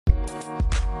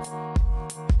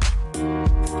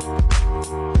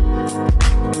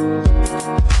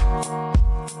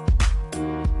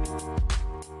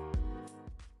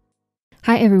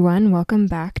Hi everyone, welcome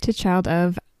back to Child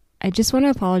of. I just want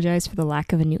to apologize for the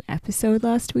lack of a new episode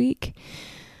last week.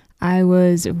 I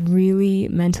was really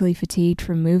mentally fatigued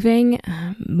from moving.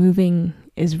 Moving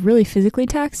is really physically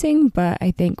taxing, but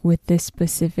I think with this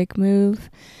specific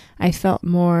move, I felt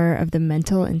more of the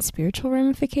mental and spiritual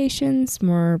ramifications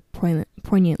more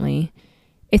poignantly.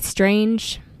 It's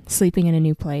strange sleeping in a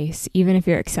new place, even if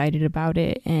you're excited about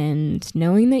it, and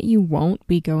knowing that you won't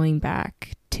be going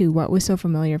back to what was so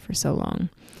familiar for so long.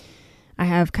 I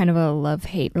have kind of a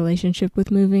love-hate relationship with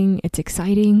moving. It's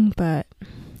exciting, but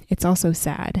it's also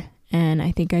sad. And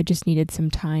I think I just needed some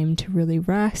time to really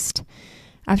rest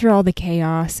after all the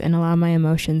chaos and allow my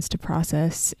emotions to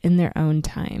process in their own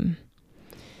time.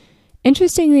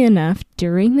 Interestingly enough,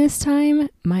 during this time,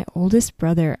 my oldest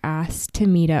brother asked to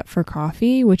meet up for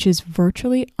coffee, which is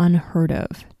virtually unheard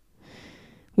of.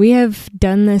 We have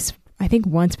done this, I think,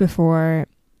 once before.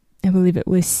 I believe it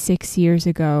was 6 years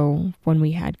ago when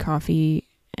we had coffee,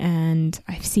 and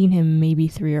I've seen him maybe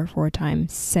 3 or 4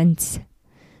 times since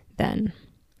then.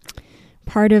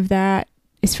 Part of that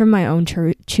is from my own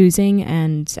choosing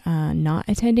and not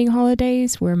attending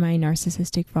holidays where my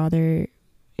narcissistic father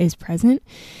is present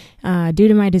due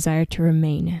to my desire to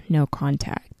remain no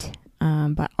contact,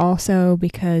 but also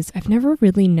because I've never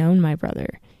really known my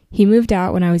brother. He moved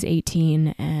out when I was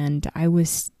 18 and I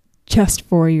was just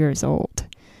 4 years old.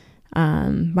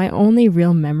 My only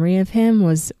real memory of him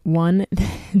was one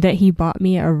that he bought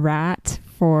me a rat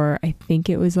for, I think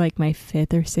it was like my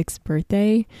 5th or 6th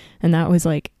birthday. And that was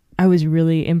like, I was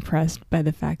really impressed by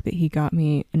the fact that he got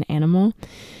me an animal.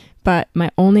 But my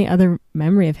only other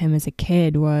memory of him as a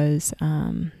kid was,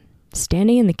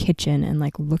 standing in the kitchen and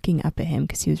like looking up at him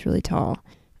because he was really tall.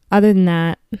 Other than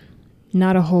that,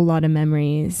 not a whole lot of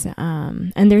memories.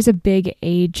 And there's a big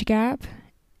age gap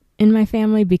in my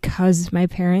family because my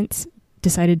parents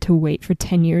decided to wait for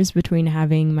 10 years between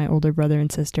having my older brother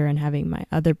and sister and having my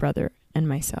other brother and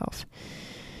myself.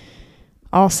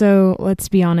 Also, let's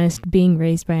be honest, being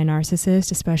raised by a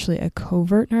narcissist, especially a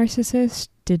covert narcissist,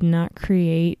 did not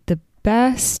create the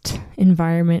best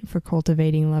environment for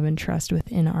cultivating love and trust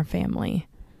within our family.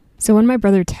 So when my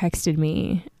brother texted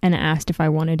me and asked if I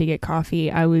wanted to get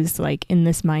coffee, I was like in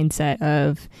this mindset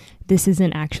of this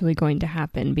isn't actually going to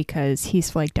happen because he's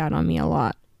flaked out on me a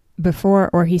lot before,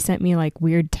 or he sent me like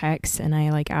weird texts and I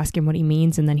like ask him what he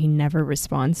means and then he never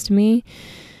responds to me.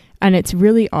 And it's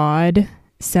really odd.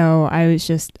 So I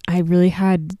really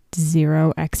had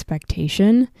zero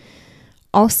expectation.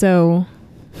 Also,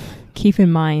 keep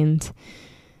in mind,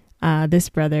 this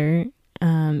brother,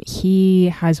 he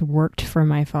has worked for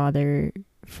my father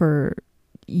for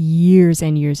years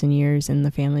and years and years in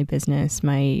the family business.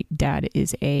 My dad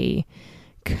is a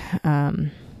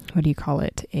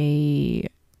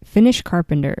Finnish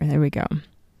carpenter. There we go.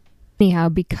 Anyhow,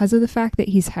 because of the fact that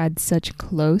he's had such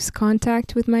close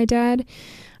contact with my dad,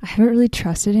 I haven't really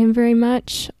trusted him very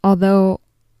much. Although,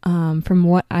 from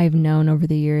what I've known over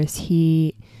the years,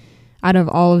 he, out of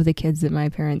all of the kids that my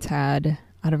parents had,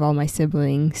 out of all my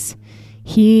siblings,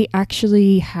 he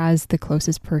actually has the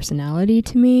closest personality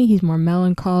to me. He's more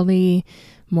melancholy,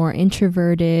 more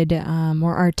introverted,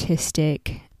 more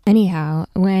artistic. Anyhow,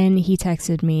 when he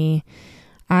texted me,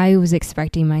 I was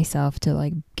expecting myself to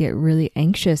like get really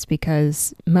anxious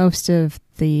because most of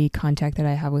the contact that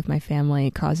I have with my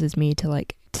family causes me to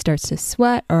like starts to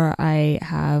sweat, or I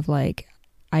have like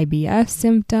IBS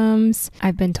symptoms.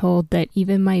 I've been told that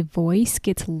even my voice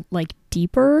gets like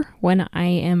deeper when I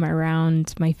am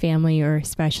around my family, or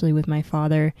especially with my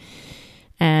father.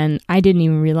 And I didn't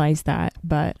even realize that,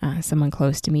 but someone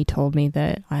close to me told me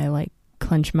that I like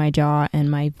clench my jaw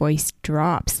and my voice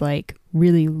drops like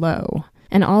really low.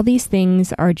 And all these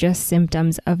things are just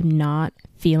symptoms of not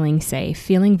feeling safe,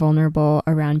 feeling vulnerable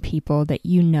around people that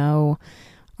you know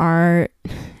are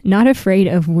not afraid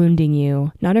of wounding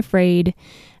you, not afraid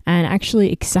and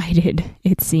actually excited,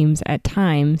 it seems at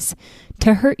times,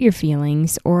 to hurt your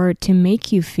feelings or to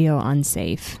make you feel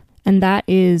unsafe. And that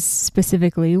is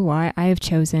specifically why I have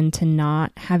chosen to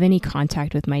not have any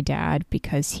contact with my dad,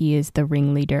 because he is the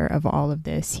ringleader of all of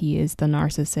this. He is the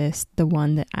narcissist, the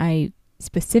one that I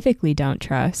specifically don't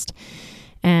trust.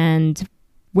 And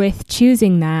with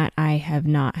choosing that, I have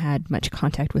not had much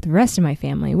contact with the rest of my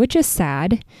family, which is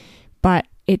sad, but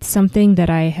it's something that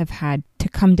I have had to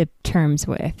come to terms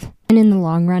with. And in the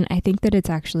long run, I think that it's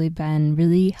actually been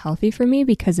really healthy for me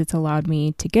because it's allowed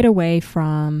me to get away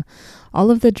from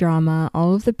all of the drama,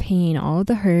 all of the pain, all of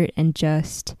the hurt, and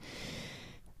just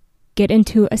get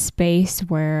into a space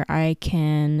where I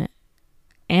can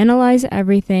analyze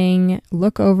everything,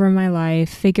 look over my life,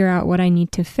 figure out what I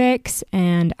need to fix,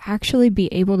 and actually be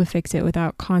able to fix it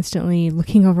without constantly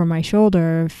looking over my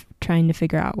shoulder, trying to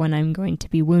figure out when I'm going to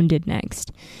be wounded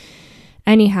next.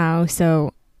 Anyhow,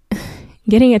 so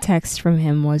getting a text from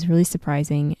him was really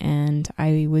surprising, and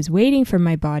I was waiting for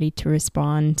my body to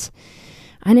respond.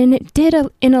 And then it did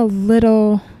in a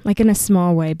little, like in a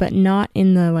small way, but not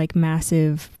in the like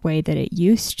massive way that it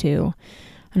used to.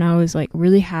 And I was like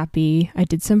really happy. I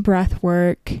did some breath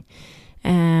work,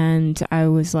 and I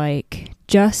was like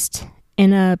just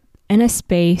in a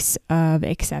space of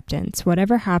acceptance.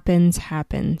 Whatever happens,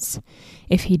 happens.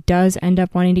 If he does end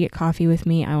up wanting to get coffee with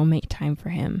me, I will make time for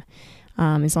him,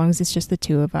 as long as it's just the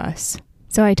two of us.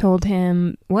 So I told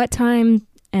him what time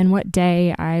and what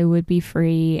day I would be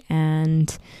free,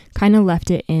 and kind of left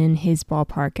it in his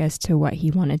ballpark as to what he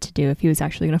wanted to do, if he was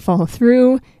actually going to follow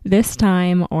through this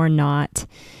time or not,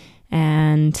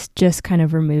 and just kind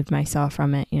of removed myself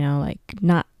from it, like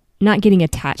not getting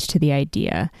attached to the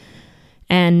idea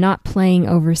and not playing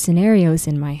over scenarios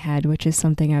in my head, which is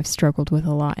something I've struggled with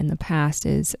a lot in the past,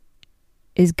 is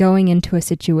going into a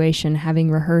situation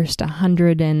having rehearsed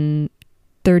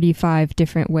 135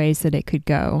 different ways that it could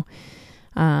go.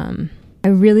 I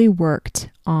really worked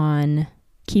on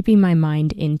keeping my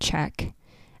mind in check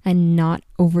and not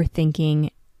overthinking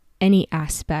any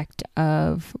aspect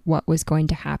of what was going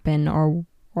to happen or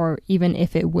even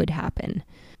if it would happen.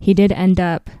 He did end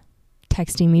up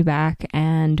texting me back,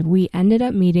 and we ended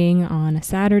up meeting on a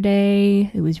Saturday.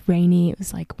 It was rainy. It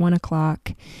was like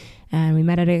 1:00, and we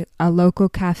met at a local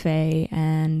cafe,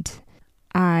 and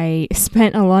I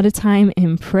spent a lot of time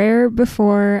in prayer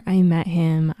before I met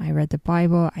him. I read the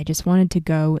Bible. I just wanted to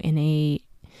go in a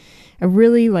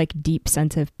really like deep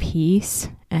sense of peace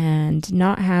and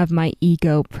not have my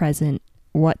ego present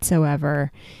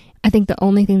whatsoever. I think the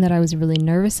only thing that I was really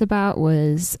nervous about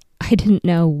was I didn't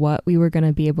know what we were going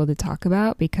to be able to talk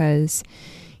about, because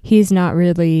he's not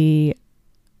really,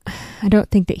 I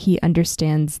don't think that he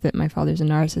understands that my father's a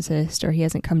narcissist, or he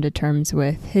hasn't come to terms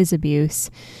with his abuse.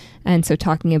 And so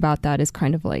talking about that is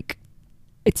kind of like,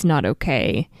 it's not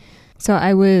okay. So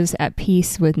I was at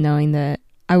peace with knowing that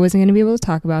I wasn't going to be able to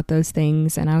talk about those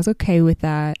things, and I was okay with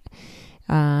that.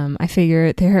 I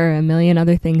figured there are a million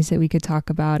other things that we could talk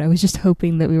about. I was just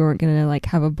hoping that we weren't going to like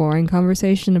have a boring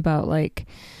conversation about like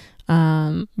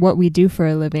what we do for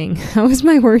a living. That was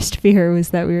my worst fear,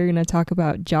 was that we were going to talk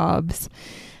about jobs,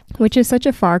 which is such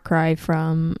a far cry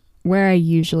from where I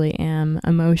usually am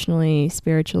emotionally,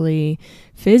 spiritually,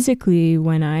 physically,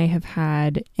 when I have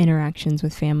had interactions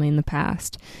with family in the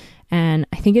past. And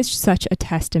I think it's such a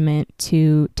testament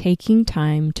to taking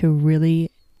time to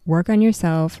really work on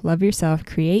yourself, love yourself,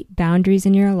 create boundaries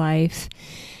in your life,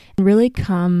 and really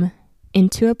come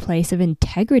into a place of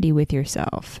integrity with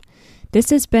yourself.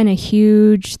 This has been a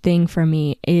huge thing for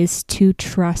me, is to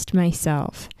trust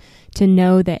myself, to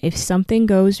know that if something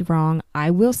goes wrong, I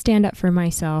will stand up for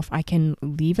myself. I can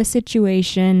leave a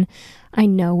situation. I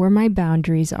know where my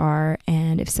boundaries are,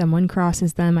 and if someone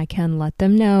crosses them, I can let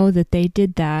them know that they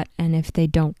did that, and if they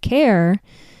don't care,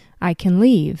 I can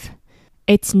leave.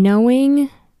 It's knowing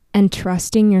and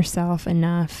trusting yourself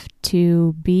enough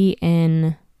to be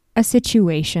in a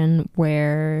situation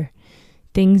where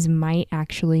things might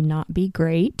actually not be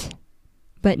great,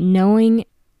 but knowing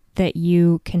that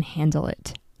you can handle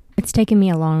it. It's taken me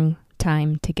a long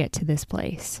time to get to this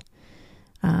place.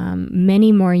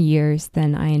 Many more years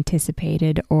than I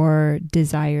anticipated or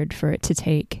desired for it to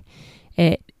take.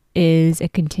 It is a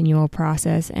continual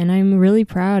process, and I'm really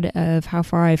proud of how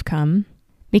far I've come,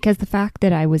 because the fact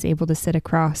that I was able to sit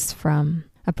across from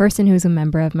a person who's a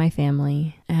member of my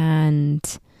family and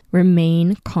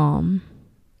remain calm,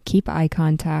 keep eye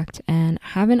contact, and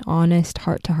have an honest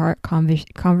heart-to-heart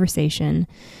conversation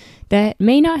that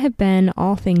may not have been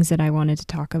all things that I wanted to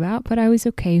talk about, but I was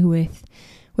okay with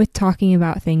talking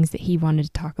about things that he wanted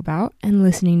to talk about and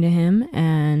listening to him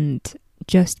and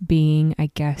just being, I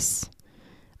guess,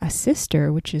 a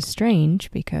sister, which is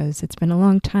strange because it's been a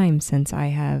long time since I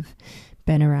have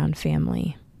been around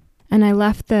family. And I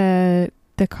left the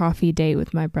coffee date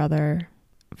with my brother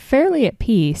fairly at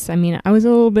peace. I mean, I was a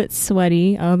little bit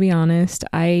sweaty, I'll be honest.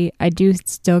 I do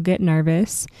still get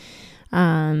nervous.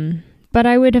 But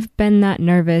I would have been that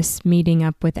nervous meeting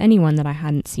up with anyone that I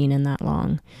hadn't seen in that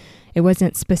long. It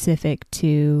wasn't specific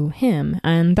to him,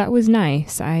 and that was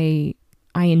nice. I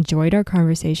enjoyed our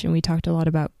conversation. We talked a lot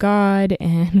about God,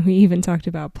 and we even talked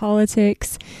about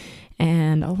politics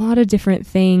and a lot of different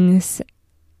things.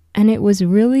 And it was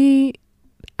really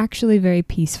actually very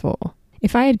peaceful.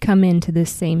 If I had come into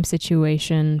this same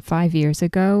situation 5 years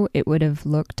ago, it would have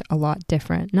looked a lot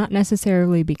different. Not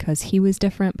necessarily because he was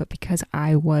different, but because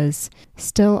I was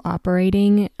still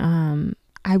operating,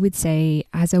 I would say,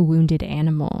 as a wounded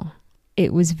animal.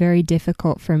 It was very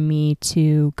difficult for me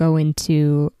to go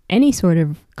into any sort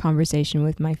of conversation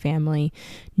with my family,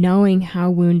 knowing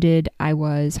how wounded I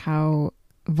was, how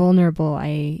vulnerable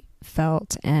I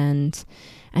felt, and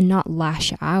not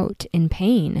lash out in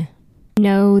pain.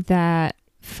 Know that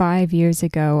 5 years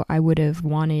ago, I would have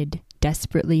wanted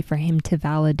desperately for him to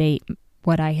validate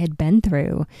what I had been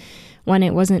through, when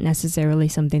it wasn't necessarily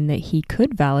something that he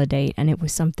could validate, and it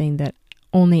was something that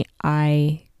only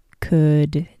I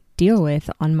could deal with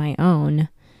on my own.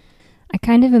 I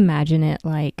kind of imagine it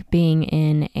like being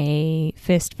in a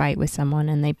fist fight with someone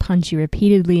and they punch you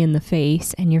repeatedly in the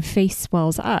face and your face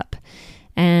swells up.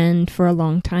 And for a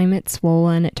long time it's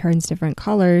swollen, it turns different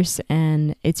colors,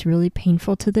 and it's really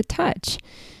painful to the touch.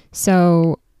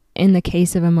 So in the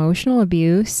case of emotional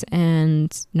abuse and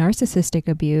narcissistic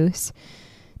abuse,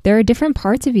 there are different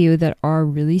parts of you that are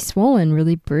really swollen,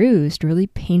 really bruised, really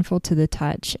painful to the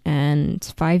touch. And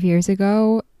 5 years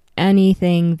ago,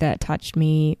 anything that touched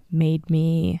me made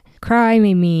me cry,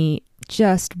 made me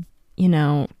just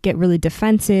get really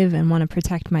defensive and want to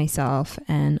protect myself.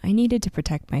 And I needed to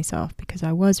protect myself because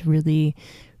I was really,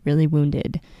 really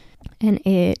wounded. And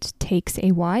it takes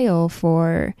a while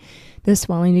for the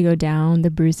swelling to go down,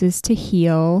 the bruises to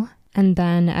heal. And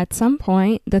then at some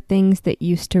point, the things that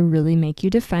used to really make you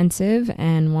defensive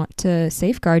and want to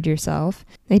safeguard yourself,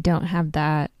 they don't have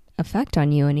that effect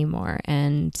on you anymore.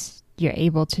 And you're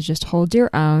able to just hold your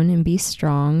own and be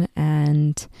strong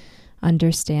and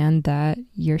understand that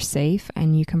you're safe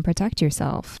and you can protect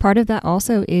yourself. Part of that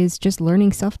also is just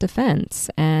learning self-defense,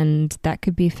 and that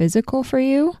could be physical for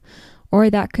you, or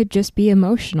that could just be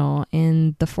emotional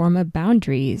in the form of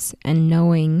boundaries and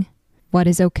knowing what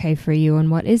is okay for you and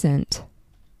what isn't.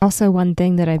 Also, one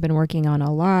thing that I've been working on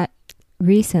a lot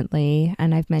recently,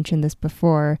 and I've mentioned this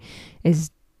before,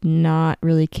 is not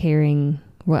really caring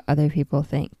what other people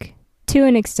think. To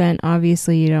an extent,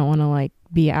 obviously, you don't want to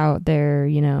be out there,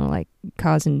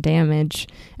 causing damage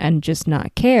and just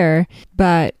not care.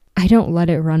 But I don't let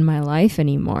it run my life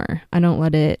anymore. I don't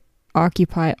let it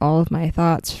occupy all of my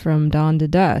thoughts from dawn to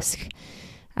dusk.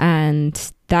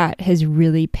 And that has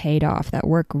really paid off. That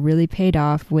work really paid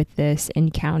off with this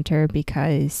encounter,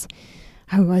 because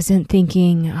I wasn't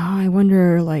thinking, I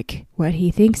wonder what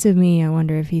he thinks of me. I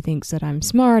wonder if he thinks that I'm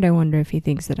smart. I wonder if he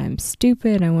thinks that I'm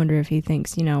stupid. I wonder if he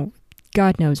thinks,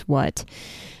 God knows what.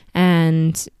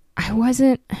 And I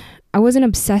wasn't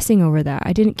obsessing over that.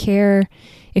 I didn't care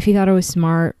if he thought I was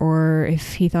smart or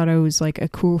if he thought I was a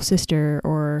cool sister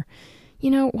or,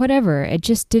 whatever. It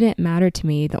just didn't matter to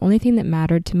me. The only thing that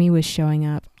mattered to me was showing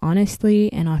up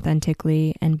honestly and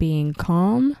authentically and being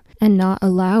calm and not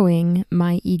allowing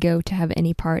my ego to have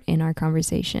any part in our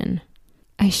conversation.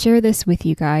 I share this with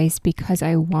you guys because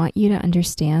I want you to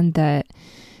understand that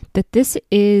this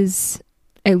is,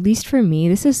 at least for me,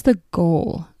 this is the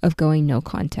goal of going no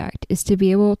contact, is to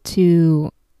be able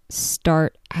to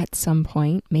start at some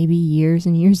point, maybe years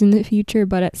and years in the future,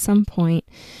 but at some point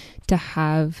to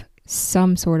have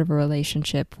some sort of a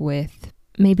relationship with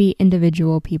maybe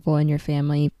individual people in your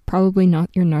family, probably not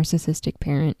your narcissistic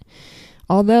parent.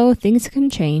 Although things can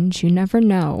change, you never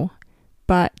know,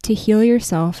 but to heal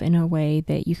yourself in a way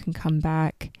that you can come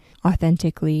back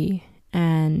authentically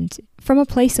and from a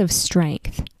place of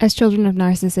strength. As children of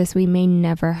narcissists, we may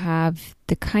never have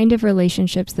the kind of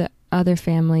relationships that other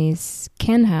families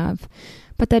can have,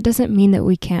 but that doesn't mean that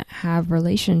we can't have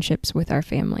relationships with our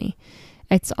family.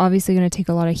 It's obviously going to take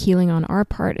a lot of healing on our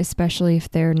part, especially if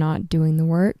they're not doing the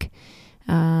work,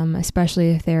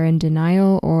 especially if they're in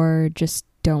denial or just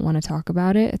don't want to talk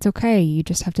about it. It's okay. You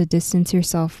just have to distance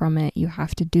yourself from it. You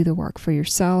have to do the work for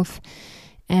yourself.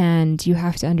 And you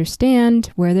have to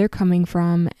understand where they're coming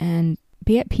from and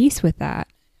be at peace with that.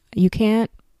 You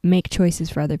can't make choices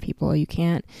for other people. You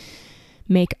can't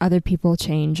make other people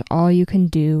change. All you can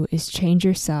do is change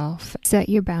yourself, set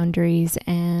your boundaries,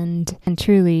 and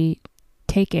truly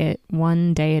take it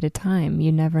one day at a time.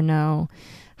 You never know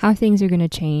how things are going to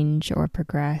change or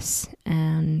progress,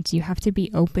 and you have to be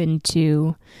open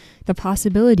to the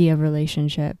possibility of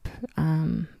relationship.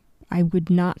 I would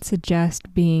not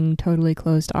suggest being totally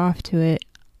closed off to it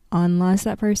unless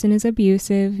that person is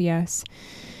abusive. Yes,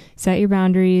 set your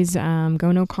boundaries,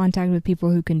 go no contact with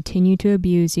people who continue to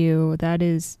abuse you.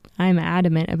 I'm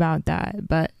adamant about that,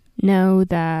 but know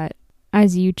that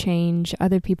as you change,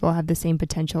 other people have the same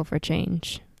potential for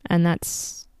change, and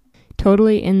that's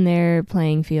totally in their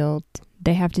playing field.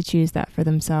 They have to choose that for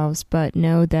themselves, but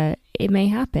know that it may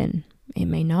happen. It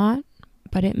may not,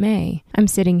 but it may. I'm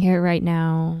sitting here right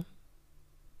now,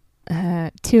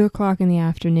 2 o'clock in the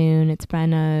afternoon. It's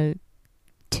been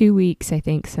 2 weeks, I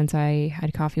think, since I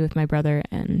had coffee with my brother,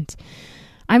 and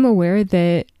I'm aware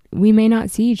that we may not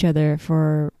see each other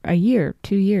for a year,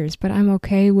 2 years, but I'm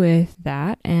okay with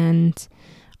that, and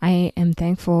I am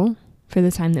thankful for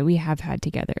the time that we have had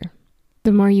together.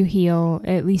 The more you heal,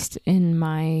 at least in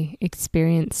my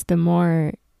experience, the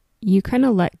more you kind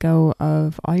of let go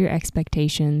of all your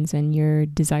expectations and your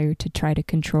desire to try to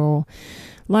control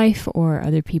life or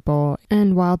other people.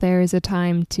 And while there is a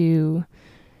time to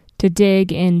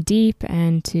dig in deep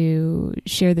and to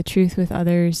share the truth with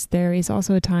others, there is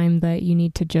also a time that you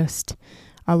need to just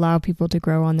allow people to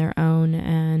grow on their own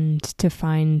and to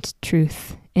find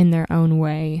truth in their own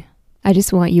way. I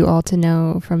just want you all to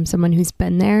know from someone who's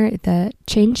been there that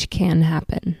change can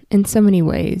happen in so many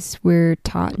ways. We're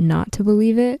taught not to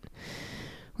believe it.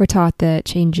 We're taught that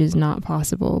change is not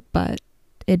possible, but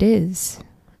it is.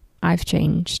 I've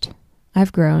changed.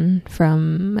 I've grown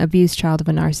from abused child of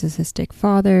a narcissistic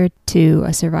father to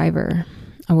a survivor,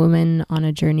 a woman on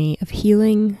a journey of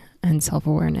healing and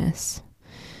self-awareness,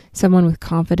 someone with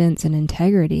confidence and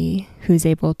integrity who's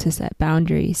able to set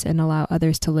boundaries and allow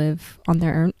others to live on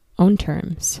their own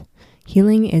terms.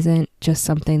 Healing isn't just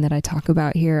something that I talk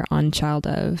about here on Child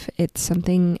Of, it's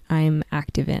something I'm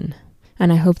active in.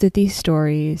 And I hope that these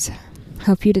stories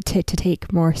help you to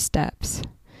take more steps,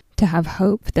 to have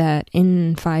hope that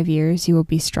in 5 years you will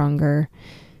be stronger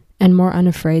and more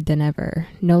unafraid than ever,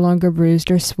 no longer bruised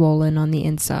or swollen on the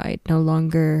inside, no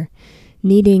longer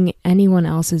needing anyone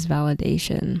else's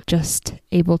validation, just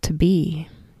able to be,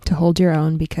 to hold your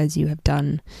own because you have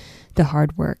done the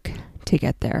hard work to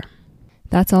get there.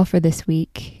 That's all for this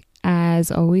week.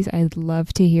 As always, I'd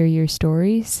love to hear your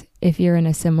stories. If you're in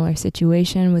a similar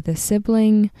situation with a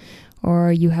sibling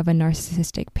or you have a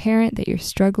narcissistic parent that you're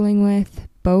struggling with,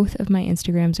 both of my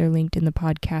Instagrams are linked in the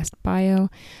podcast bio.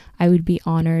 I would be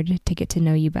honored to get to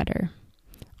know you better.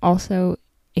 Also,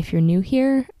 if you're new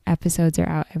here, episodes are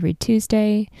out every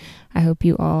Tuesday. I hope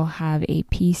you all have a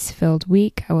peace-filled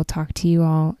week. I will talk to you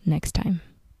all next time.